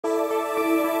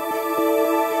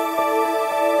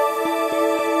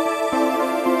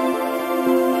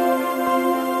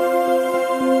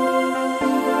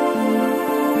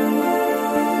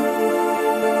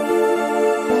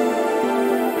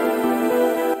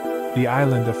the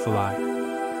island of Philae.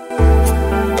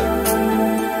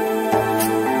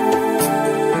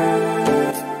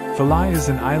 Philae is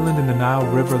an island in the Nile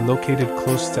River located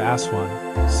close to Aswan,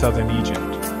 southern Egypt.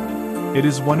 It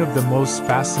is one of the most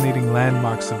fascinating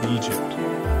landmarks of Egypt.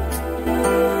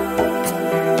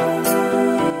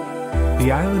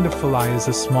 The island of Philae is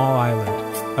a small island,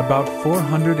 about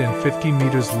 450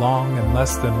 meters long and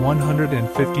less than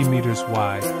 150 meters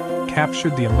wide,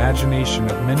 captured the imagination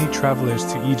of many travelers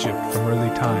to Egypt from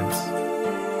early times.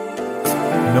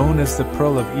 Known as the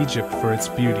Pearl of Egypt for its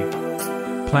beauty,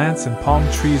 plants and palm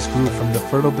trees grew from the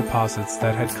fertile deposits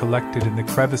that had collected in the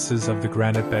crevices of the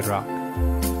granite bedrock.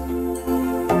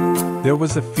 There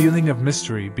was a feeling of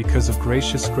mystery because of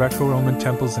gracious Greco-Roman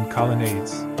temples and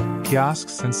colonnades.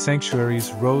 Kiosks and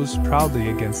sanctuaries rose proudly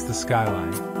against the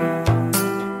skyline.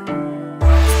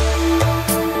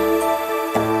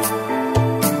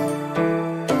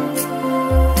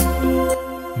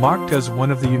 Marked as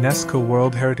one of the UNESCO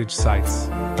World Heritage Sites,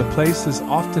 the place is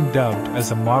often dubbed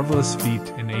as a marvelous feat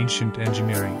in ancient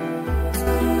engineering.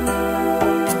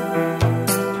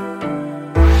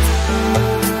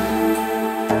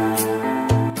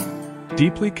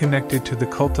 Deeply connected to the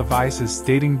cult of Isis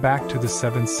dating back to the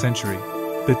 7th century,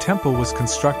 the temple was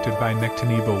constructed by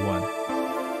Nectanebo I.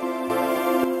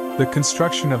 The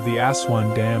construction of the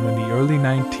Aswan Dam in the early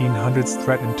 1900s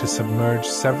threatened to submerge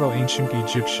several ancient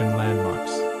Egyptian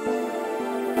landmarks.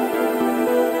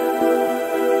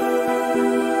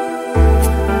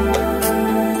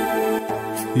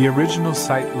 The original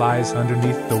site lies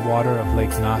underneath the water of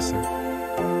Lake Nasser.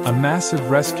 A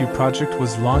massive rescue project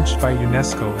was launched by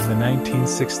UNESCO in the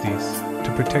 1960s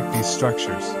to protect these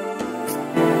structures.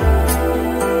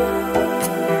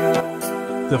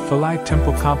 The Philae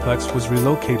Temple complex was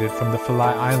relocated from the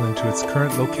Philae Island to its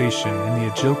current location in the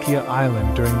Ajilkia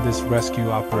Island during this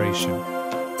rescue operation.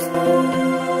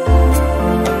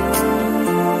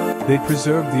 They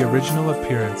preserved the original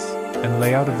appearance and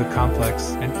layout of the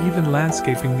complex and even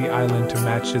landscaping the island to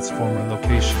match its former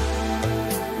location.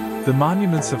 The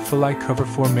monuments of Philae cover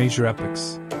 4 major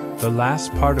epochs: the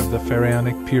last part of the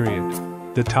Pharaonic period,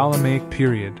 the Ptolemaic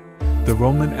period, the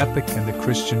Roman epoch, and the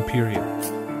Christian period.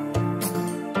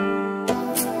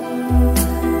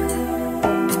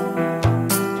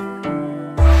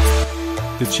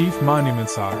 The chief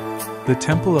monuments are the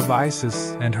Temple of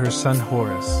Isis and her son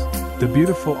Horus, the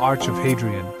beautiful Arch of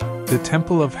Hadrian, the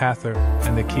Temple of Hathor,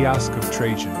 and the Kiosk of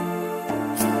Trajan.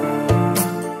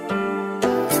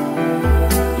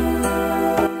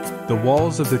 The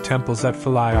walls of the temples at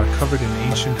Philae are covered in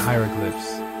ancient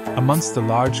hieroglyphs, amongst the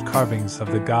large carvings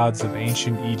of the gods of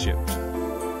ancient Egypt.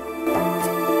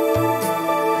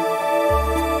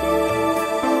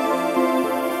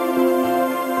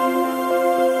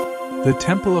 The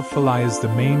Temple of Philae is the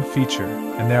main feature,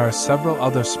 and there are several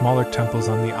other smaller temples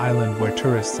on the island where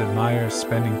tourists admire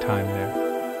spending time there.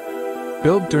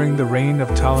 Built during the reign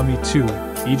of Ptolemy II,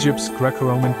 Egypt's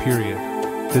Greco-Roman period,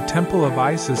 the Temple of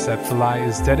Isis at Philae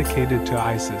is dedicated to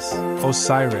Isis,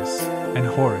 Osiris, and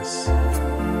Horus.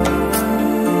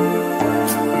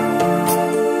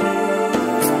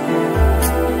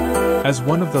 As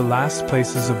one of the last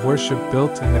places of worship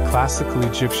built in the classical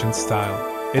Egyptian style,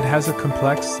 it has a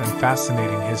complex and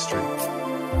fascinating history.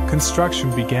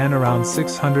 Construction began around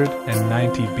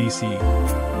 690 BCE.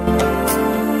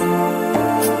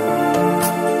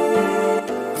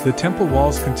 The temple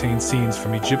walls contain scenes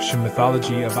from Egyptian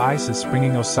mythology of Isis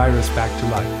bringing Osiris back to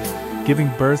life, giving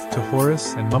birth to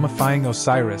Horus, and mummifying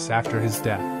Osiris after his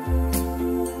death.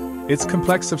 Its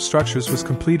complex of structures was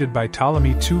completed by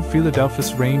Ptolemy II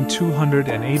Philadelphus reigned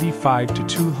 285 to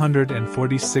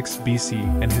 246 BC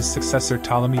and his successor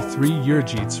Ptolemy III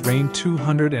Euergetes reigned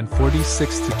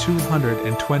 246 to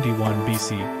 221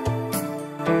 BC.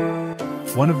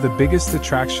 One of the biggest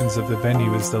attractions of the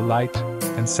venue is the light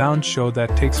and sound show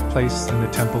that takes place in the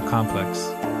temple complex.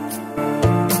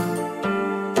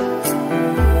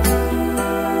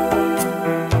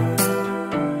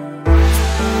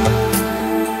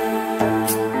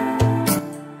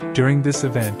 During this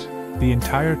event, the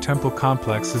entire temple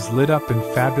complex is lit up in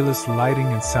fabulous lighting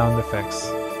and sound effects,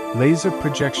 laser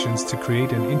projections to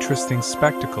create an interesting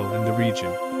spectacle in the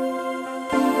region.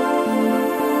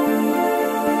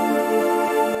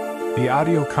 The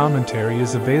audio commentary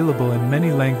is available in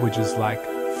many languages like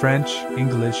French,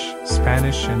 English,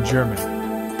 Spanish, and German.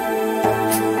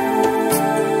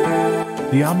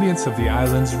 The ambience of the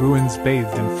island's ruins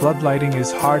bathed in floodlighting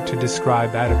is hard to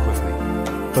describe adequately,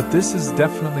 but this is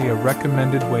definitely a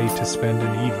recommended way to spend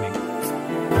an evening.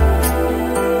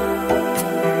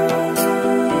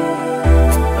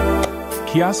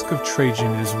 Kiosk of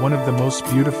Trajan is one of the most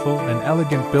beautiful and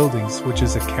elegant buildings, which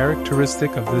is a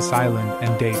characteristic of this island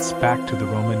and dates back to the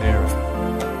Roman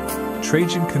era.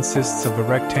 Trajan consists of a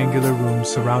rectangular room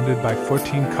surrounded by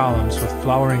 14 columns with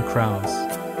flowering crowns,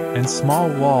 and small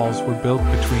walls were built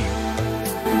between.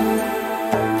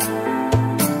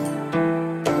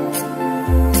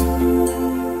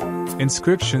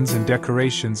 Inscriptions and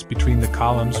decorations between the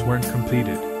columns weren't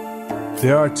completed.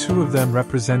 There are two of them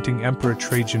representing Emperor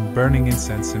Trajan burning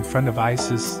incense in front of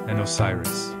Isis and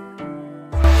Osiris.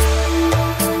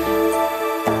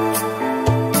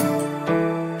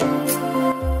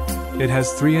 It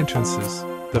has three entrances,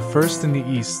 the first in the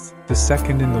east, the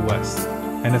second in the west,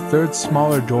 and a third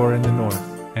smaller door in the north,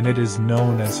 and it is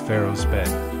known as Pharaoh's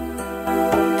Bed.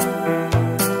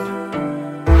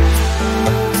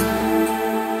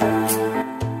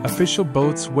 Official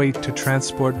boats wait to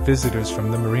transport visitors from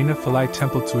the Marina Philae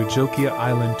temple to Agilkia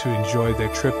Island to enjoy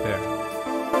their trip there.